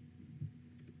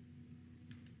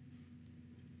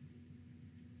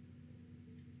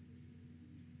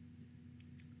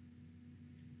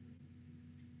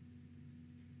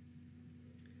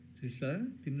 Trishla,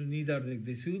 तिम्रो निधार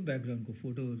देख्दैछु, ब्याकग्राउन्डको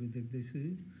फोटोहरू देख्दैछु,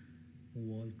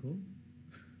 वालको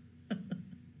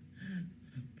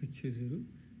picturesहरू,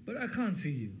 but I can't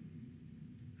see you.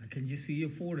 I can just see your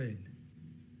forehead.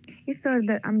 Yes, sir,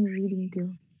 that I'm reading too.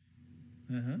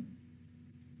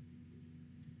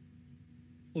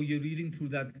 Oh, you're reading through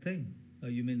that thing?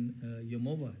 You mean your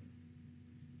mobile?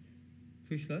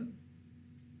 Trishla?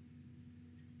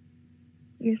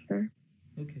 Yes, sir.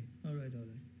 Okay, all right.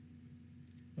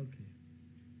 Okay.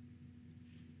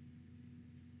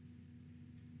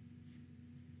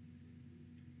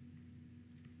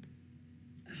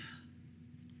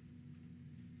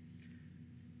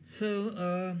 So,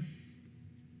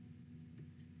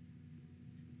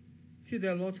 see,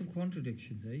 there are lots of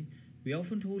contradictions, eh? We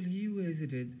often told he who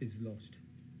hesitates is lost.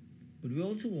 But we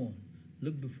also warn,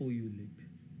 look before you leap.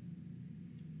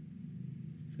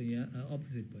 So, yeah,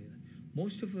 opposite by that.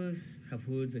 Most of us have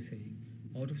heard the saying,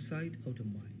 out of sight, out of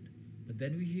mind. But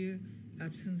then we hear,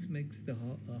 absence makes the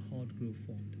heart grow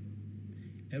fonder.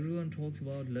 Everyone talks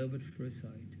about love at first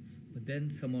sight. But then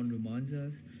someone reminds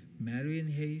us, marry in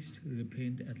haste,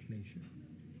 repent at leisure.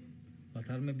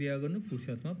 हतारमा बिहा गर्नु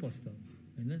फुर्सदमा पस्ताउ,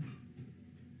 हैन?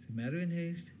 So marry in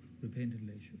haste, repent at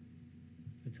leisure.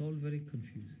 It's all very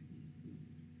confusing.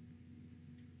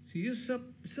 So यो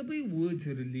सबै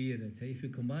वर्ड्सहरु लिएर चाहिँ if you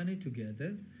combine it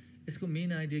together, यसको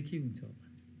main idea के हुन्छ होला?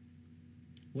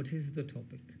 What is the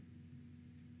topic?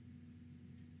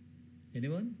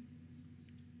 Anyone?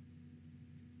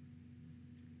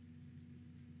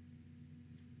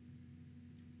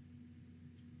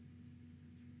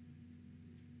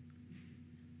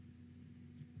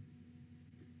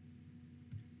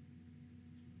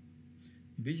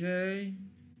 Vijay?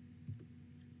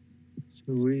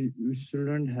 So we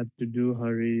shouldn't have to do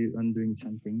hurry on doing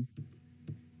something.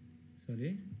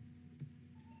 Sorry?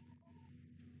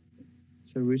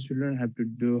 So we shouldn't have to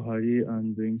do hurry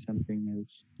on doing something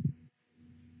else.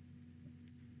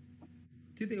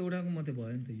 त्यो त एउटाको मात्रै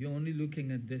भयो नि त. You're only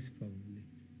looking at this probably.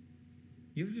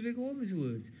 You have to take all these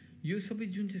words. यो सबै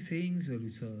जुन चाहिँ sayings-हरु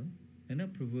छ, हैन,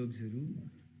 proverbs-हरु,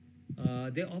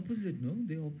 they're opposite, no?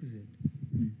 They're opposite.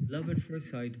 Love at first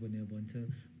sight भनेर भन्छ,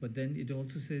 but then it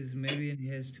also says marry in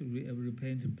haste to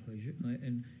repent in pleasure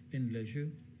and in leisure,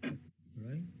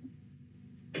 right?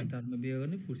 हतारमा बिहे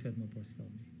गर्ने फुर्सदमा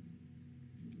पस्ताउने.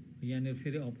 यहाँनिर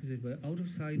फेरि opposite भयो, out of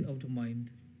sight, out of mind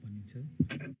भनिन्छ.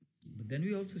 But then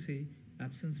we also say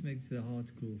absence makes the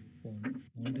heart grow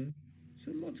fonder.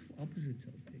 So lots of opposites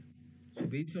out there. So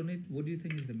based on it, what do you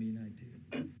think is the main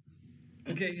idea?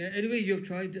 Okay, anyway, you've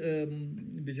tried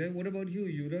Vijay. What about you,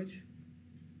 Yuvraj?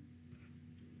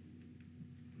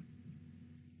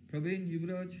 Praveen,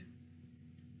 Yuvraj?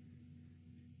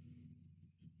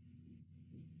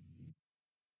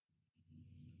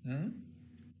 Huh?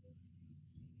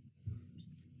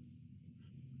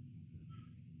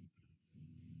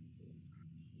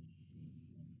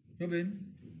 Robin?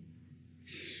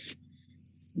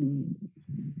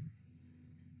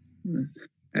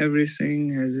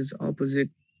 Everything has its opposite,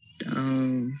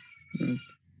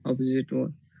 opposite what?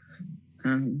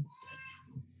 I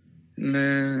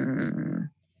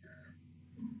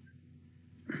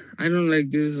don't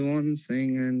like this one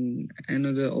thing and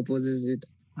another opposes it.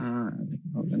 How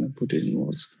can I put it in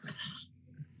words?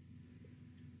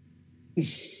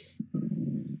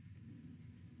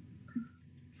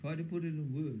 Try to put it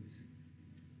in words.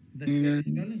 That's why the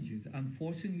challenge is. I'm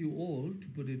forcing you all to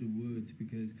put it in words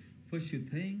because first you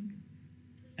think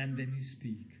and then you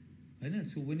speak. I know.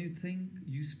 So when you think,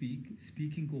 you speak.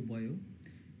 Speaking ko bio.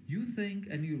 You think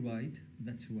and you write.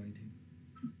 That's writing.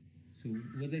 So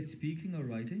whether it's speaking or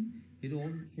writing, it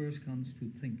all first comes to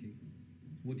thinking.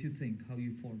 What you think, how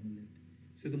you formulate.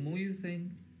 So the more you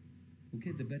think,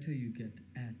 okay, the better you get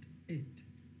at it.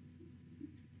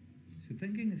 So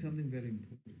thinking is something very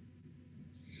important.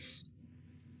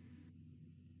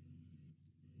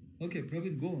 Okay,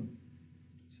 Praveen, go on.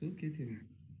 So, Katie.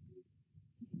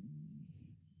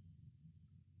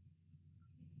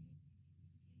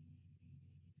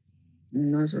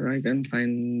 No, sir, I can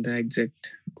find the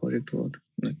exact correct word.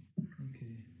 Okay.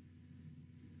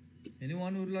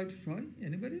 Anyone who would like to try?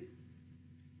 Anybody?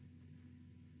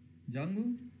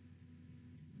 Jangu?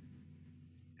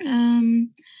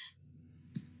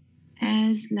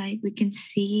 As like we can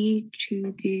see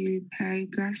through the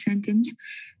paragraph sentence,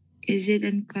 is it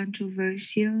a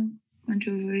controversy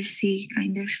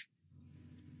kind of,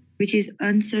 which is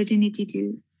uncertainty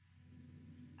to,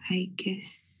 I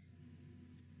guess.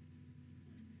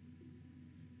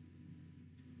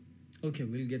 Okay,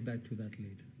 we'll get back to that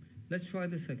later. Let's try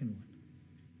the second one.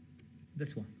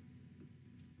 This one.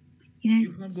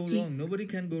 You can't go wrong. Nobody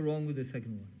can go wrong with the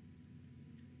second one.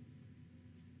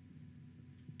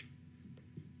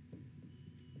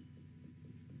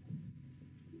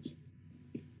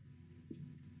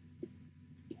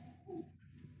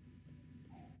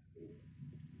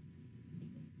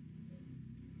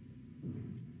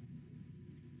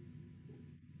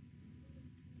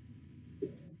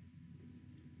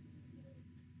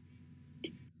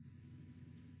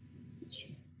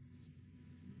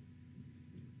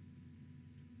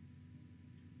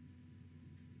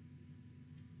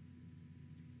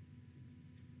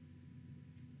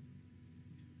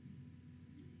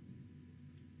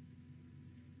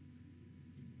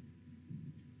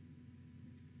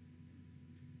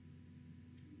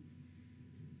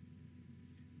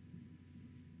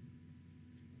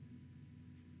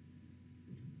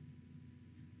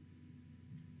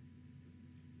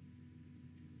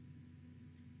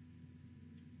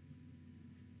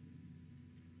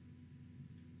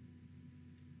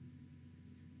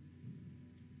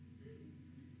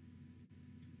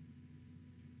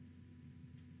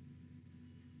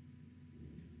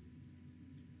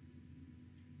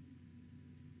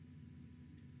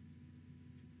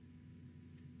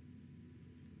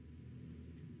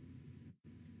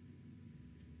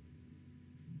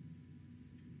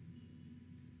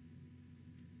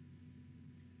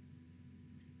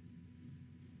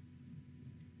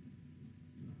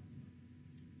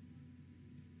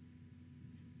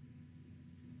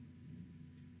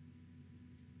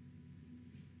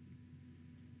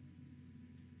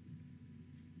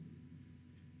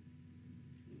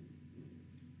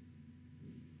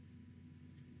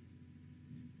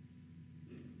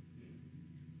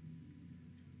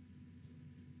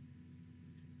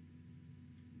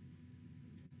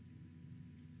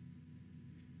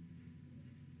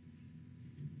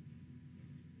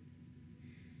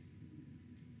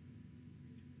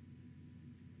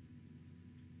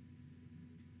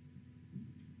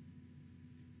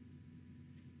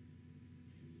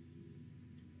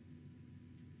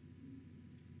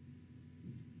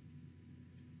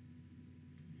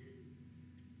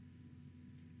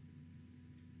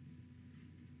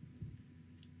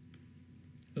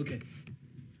 Okay.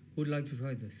 Who would like to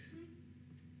try this?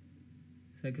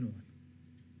 Second one.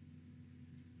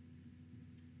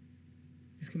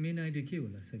 इसका main idea क्या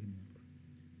होला second one?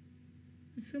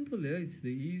 It's simple, yeah. It's the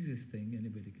easiest thing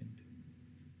anybody can do.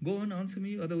 Go on, answer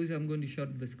me. Otherwise, I'm going to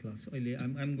shut this class.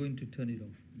 I'm going to turn it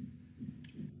off.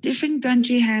 Different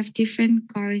country have different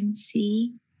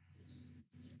currency.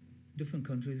 Different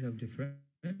countries have different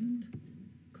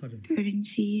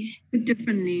currencies with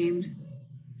different names.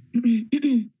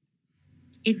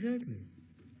 Exactly.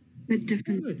 With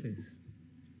different. All it is.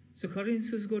 So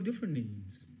currencies got different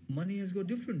names. Money has got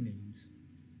different names.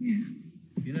 Yeah.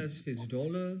 United States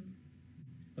dollar,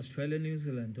 Australia, New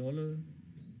Zealand dollar,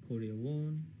 Korea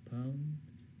won, pound,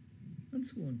 and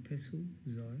so on. Peso,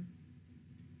 ZAR.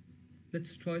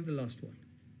 Let's try the last one.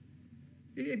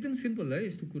 एकदम simple है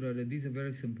यस्तो कुराहरू. These are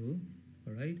very simple.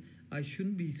 Alright. I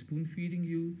shouldn't be spoon feeding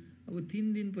you. अब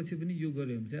 3 दिनपछि पनि यो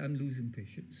गऱ्यो भने चाहिँ I'm losing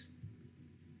patience.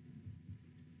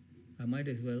 I might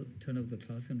as well turn off the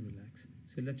class and relax.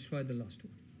 So let's try the last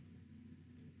one.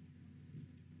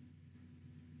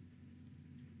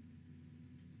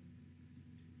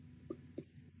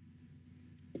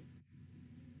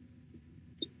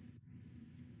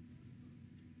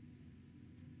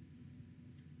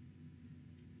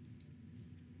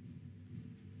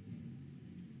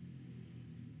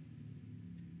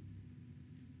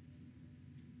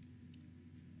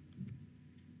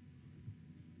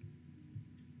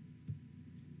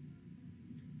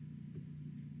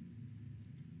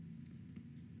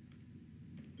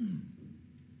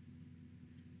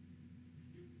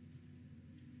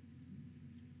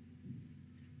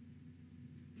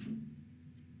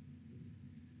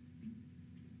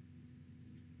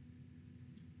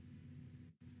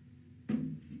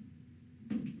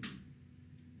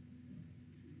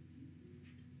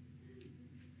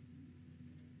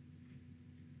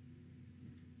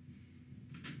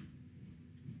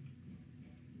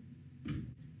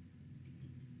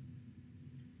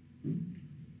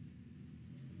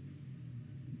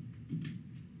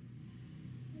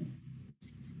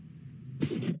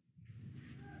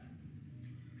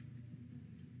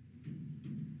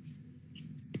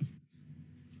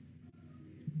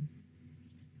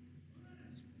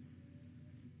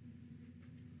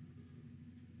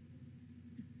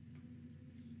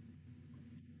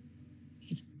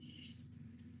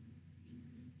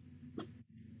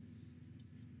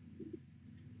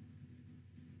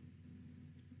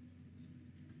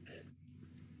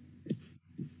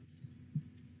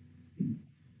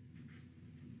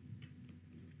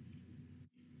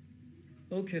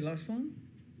 Okay, last one.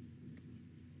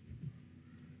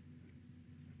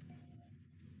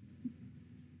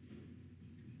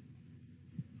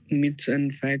 Myths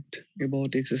and fact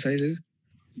about exercises.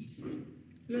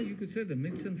 Yeah, you could say the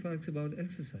myths and facts about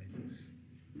exercises.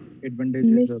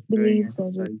 Advantages of doing Misbeliefs or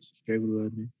exercise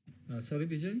regularly. Sorry,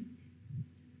 Vijay.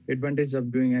 Advantage of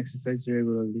doing exercise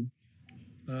regularly.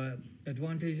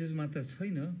 Advantages मात्र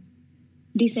छैन.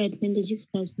 Disadvantages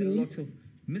as There are well. lots of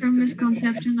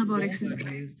misconception about wrong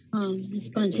exercise. ideas.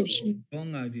 Misconception.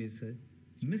 Wrong ideas, sir.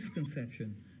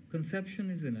 Misconception. Conception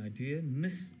is an idea.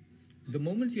 The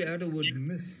moment you add a word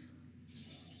miss,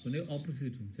 when the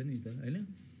opposite हुन्छ नि त हैन.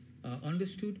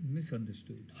 Understood,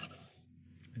 misunderstood.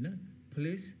 Hahn.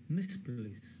 Place,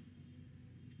 misplace.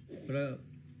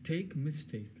 Take,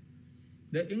 mistake.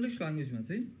 The English language मा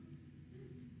चाहिँ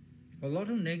a lot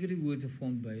of negative words are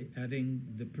formed by adding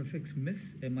the prefix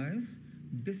mis, mis,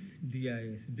 dis,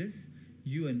 dis, dis,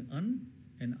 un,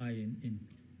 and in.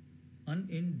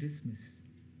 In, dismiss.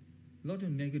 A lot of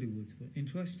negative words.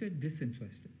 Interested,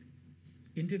 disinterested.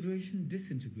 Integration,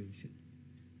 disintegration.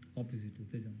 Opposite of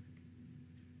this answer.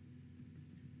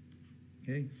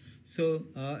 Okay, so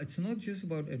it's not just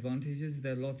about advantages.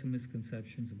 There are lots of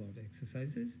misconceptions about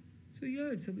exercises. So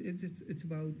yeah, it's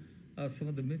about some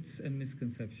of the myths and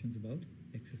misconceptions about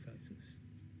exercises.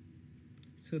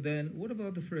 So then, what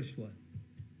about the first one?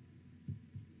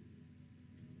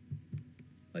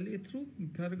 Through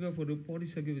paragraph or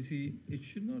it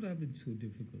should not have been so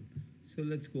difficult. So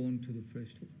let's go on to the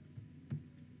first one.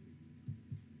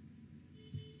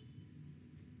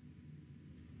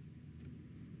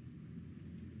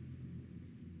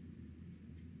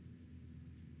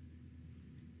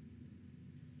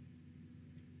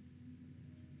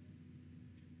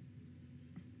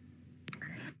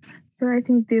 So I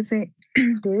think there's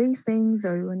there is sayings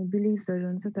or beliefs or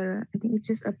I think it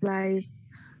just applies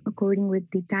according with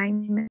the time